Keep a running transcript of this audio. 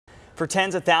For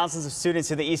tens of thousands of students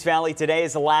in the East Valley, today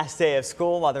is the last day of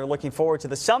school. While they're looking forward to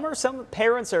the summer, some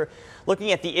parents are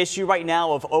looking at the issue right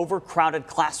now of overcrowded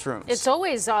classrooms. It's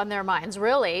always on their minds,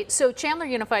 really. So Chandler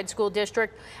Unified School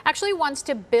District actually wants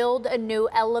to build a new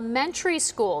elementary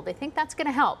school. They think that's going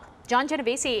to help. John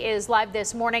Genovese is live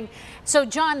this morning. So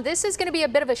John, this is going to be a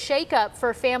bit of a shakeup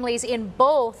for families in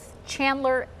both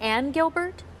Chandler and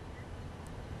Gilbert.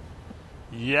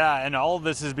 Yeah, and all of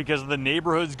this is because of the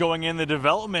neighborhoods going in, the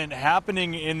development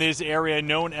happening in this area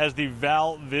known as the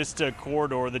Val Vista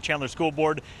Corridor. The Chandler School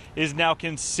Board is now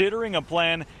considering a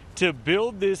plan to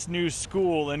build this new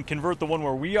school and convert the one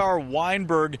where we are,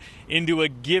 Weinberg, into a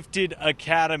gifted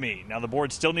academy. Now, the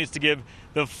board still needs to give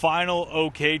the final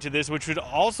okay to this, which would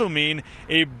also mean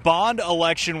a bond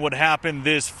election would happen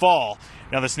this fall.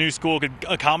 Now, this new school could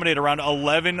accommodate around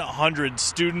 1,100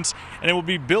 students, and it will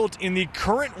be built in the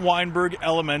current Weinberg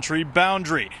Elementary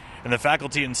boundary. And the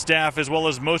faculty and staff, as well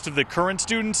as most of the current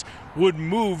students, would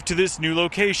move to this new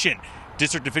location.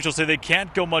 District officials say they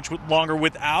can't go much longer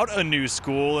without a new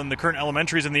school, and the current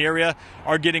elementaries in the area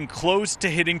are getting close to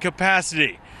hitting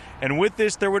capacity. And with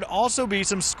this, there would also be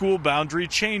some school boundary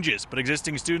changes, but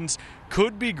existing students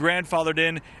could be grandfathered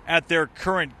in at their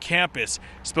current campus.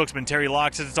 Spokesman Terry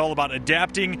Locke says it's all about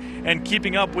adapting and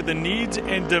keeping up with the needs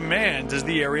and demands as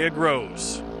the area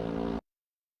grows.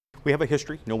 We have a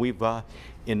history. You know, we've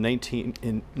in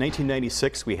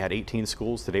 1996 we had 18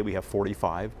 schools. Today we have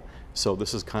 45. So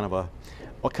this is kind of a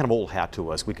old hat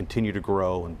to us. We continue to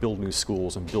grow and build new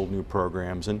schools and build new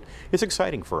programs, and it's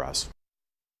exciting for us.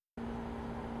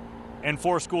 And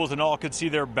 4 schools in all could see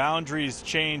their boundaries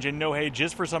change. And no, hey,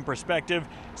 just for some perspective,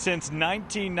 since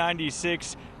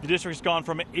 1996, the district's gone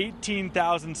from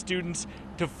 18,000 students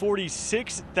to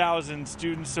 46,000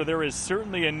 students. So there is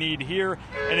certainly a need here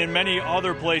and in many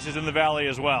other places in the valley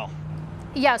as well.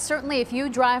 Yeah, certainly if you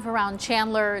drive around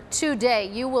Chandler today,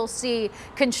 you will see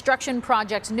construction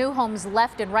projects, new homes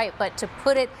left and right. But to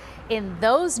put it in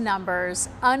those numbers,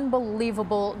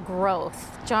 unbelievable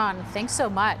growth. John, thanks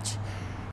so much.